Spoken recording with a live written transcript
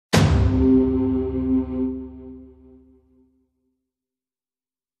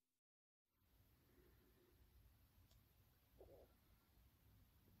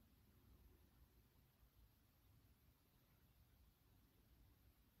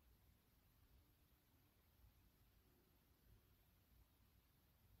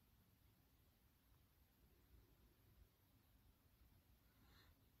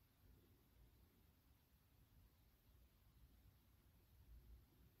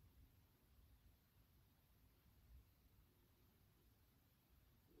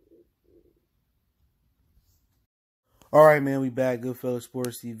All right, man, we back. Goodfellas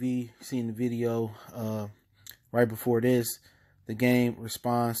Sports TV. Seen the video right before this. The game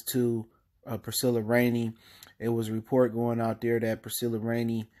responds to Priscilla Rainey. It was a report going out there that Priscilla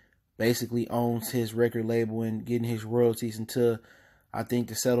Rainey basically owns his record label and getting his royalties until I think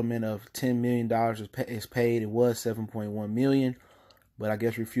the settlement of $10 million is paid. It was $7.1 million, but I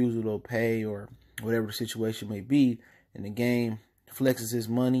guess refusal to pay or whatever the situation may be. And the game flexes his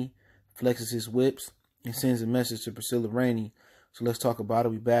money, flexes his whips, and sends a message to Priscilla Rainey. So let's talk about it.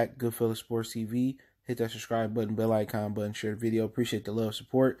 We back. Goodfellas Sports TV. Hit that subscribe button, bell icon button, share the video. Appreciate the love,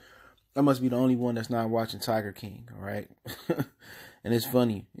 support. I must be the only one that's not watching Tiger King, all right? And it's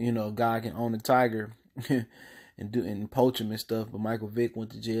funny, you know, a guy can own a tiger and poach him and stuff, but Michael Vick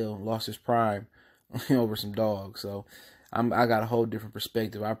went to jail and lost his prime over some dogs. So I got a whole different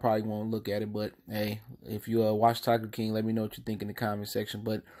perspective. I probably won't look at it, but hey, if you watch Tiger King, let me know what you think in the comment section.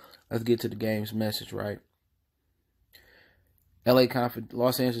 But let's get to the game's message, right?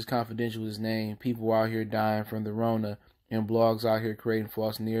 Los Angeles Confidential is named. People out here dying from the Rona, and blogs out here creating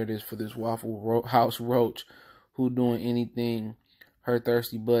false narratives for this Waffle House roach who doing anything her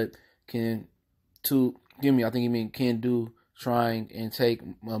thirsty butt can to give me. I think he mean can do, trying and take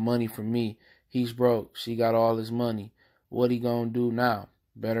my money from me. He's broke. She got all his money. What he gonna do now?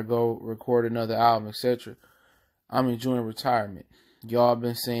 Better go record another album, etc. I'm enjoying retirement. Y'all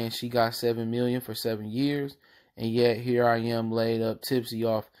been saying she got $7 million for 7 years, and yet here I am laid up tipsy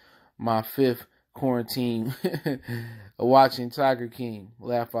off my 5th quarantine watching Tiger King.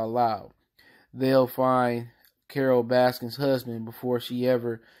 Laugh out loud. They'll find Carol Baskin's husband before she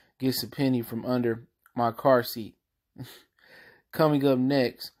ever gets a penny from under my car seat. Coming up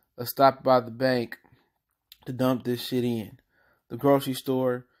next, a stop by the bank to dump this shit in, the grocery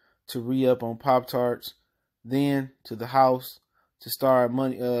store to re-up on Pop-Tarts, then to the house to start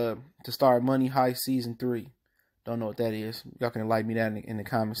Money Heist Season 3. Don't know what that is. Y'all can enlighten me that in the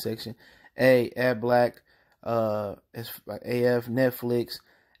comment section. At Black, AF Netflix,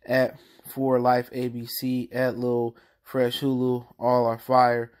 at 4 Life ABC, at Lil Fresh Hulu, all are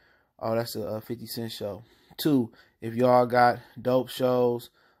fire. Oh, that's a 50 Cent show. 2, if y'all got dope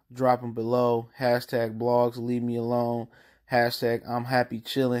shows, drop them below. Hashtag blogs, leave me alone. Hashtag I'm happy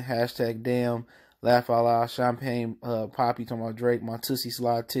chilling. Hashtag damn. Laugh out loud. Champagne Poppy talking about Drake. My Tootsie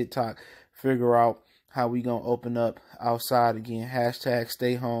Slide TikTok. Figure out how we gonna open up outside again. Hashtag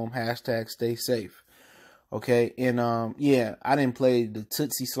stay home. Hashtag stay safe. Okay, and yeah, I didn't play the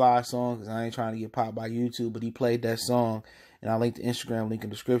Tootsie Slide song because I ain't trying to get popped by YouTube, but he played that song, and I linked the Instagram link in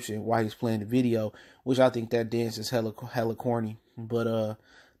the description while he's playing the video, which I think that dance is hella corny, but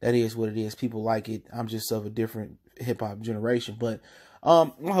that is what it is. People like it. I'm just of a different hip hop generation, but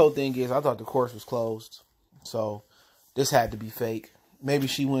my whole thing is I thought the course was closed, so this had to be fake. Maybe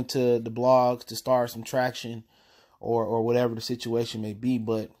she went to the blogs to start some traction, or whatever the situation may be,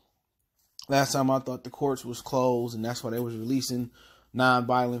 but last time I thought the courts was closed, and that's why they was releasing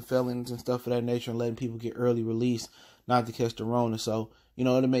non-violent felons and stuff of that nature and letting people get early release, not to catch the Rona. So, you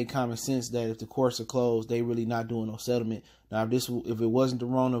know, it'll make common sense that if the courts are closed, they really not doing no settlement. Now, if it wasn't the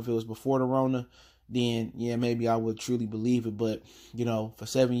Rona, if it was before the Rona, then yeah, maybe I would truly believe it. But, you know, for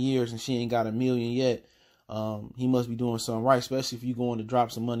 7 years and she ain't got $1 million yet, he must be doing something right, especially if you're going to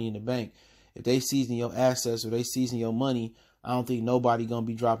drop some money in the bank. If they season your assets or they season your money, I don't think nobody going to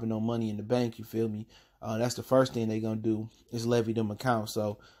be dropping no money in the bank, you feel me? That's the first thing they going to do is levy them accounts.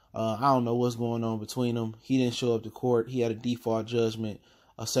 So I don't know what's going on between them. He didn't show up to court. He had a default judgment,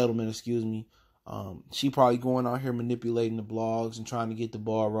 a settlement, excuse me. She probably going out here manipulating the blogs and trying to get the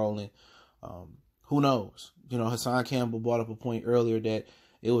ball rolling. Who knows? You know, Hassan Campbell brought up a point earlier that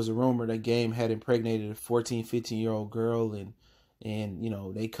it was a rumor that Game had impregnated a 14, 15-year-old girl, and you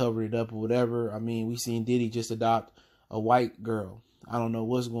know, they covered it up or whatever. I mean, we seen Diddy just adopt a white girl. I don't know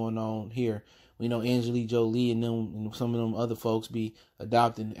what's going on here. We know Angelique Jolie and them and some of them other folks be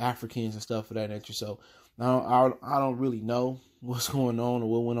adopting Africans and stuff of that nature. So I don't really know what's going on or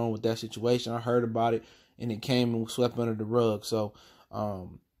what went on with that situation. I heard about it and it came and was swept under the rug. So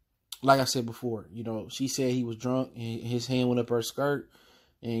like I said before, you know, she said he was drunk and his hand went up her skirt,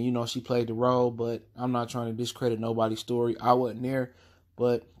 and you know, she played the role. But I'm not trying to discredit nobody's story. I wasn't there.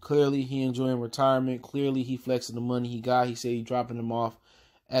 But clearly he enjoying retirement. Clearly he flexing the money he got. He said he dropping them off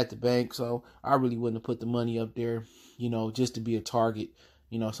at the bank. So I really wouldn't have put the money up there, you know, just to be a target.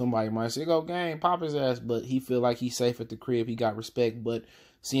 You know, somebody might say, go Game, pop his ass. But he feel like he's safe at the crib. He got respect. But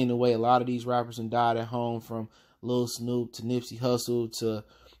seeing the way a lot of these rappers and died at home, from Lil Snoop to Nipsey Hussle to,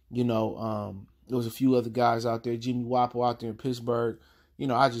 you know, there was a few other guys out there, Jimmy Wapo out there in Pittsburgh. You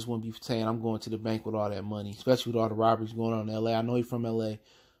know, I just wouldn't be saying I'm going to the bank with all that money, especially with all the robberies going on in L.A. I know he's from L.A.,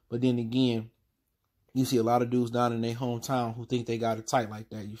 but then again, You see a lot of dudes down in their hometown who think they got it tight like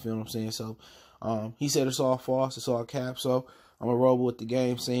that. You feel what I'm saying? So he said it's all false, it's all cap. So I'm gonna roll with the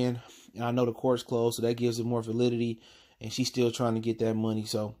game, saying, and I know the court's closed, so that gives it more validity. And she's still trying to get that money.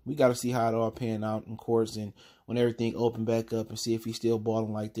 So we got to see how it all pan out in courts and when everything open back up and see if he's still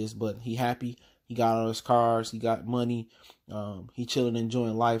balling like this. But he happy. He got all his cars. He got money. He chilling,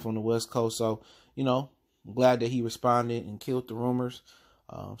 enjoying life on the West Coast. So, you know, I'm glad that he responded and killed the rumors.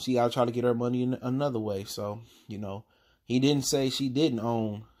 She got to try to get her money in another way. So, you know, he didn't say she didn't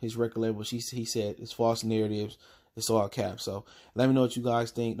own his record label. He said it's false narratives. It's all caps. So let me know what you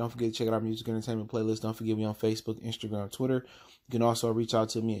guys think. Don't forget to check out our music entertainment playlist. Don't forget me on Facebook, Instagram, Twitter. You can also reach out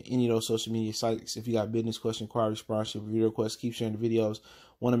to me at any of those social media sites. If you got business, question, inquiry, sponsorship, video requests, keep sharing the videos.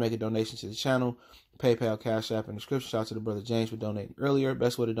 Want to make a donation to the channel? PayPal, Cash App, and description. Shout out to the brother James for donating earlier.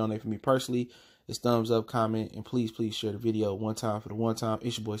 Best way to donate for me personally is thumbs up, comment, and please share the video one time for the one time.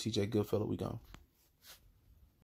 It's your boy CJ Goodfellow. We gone.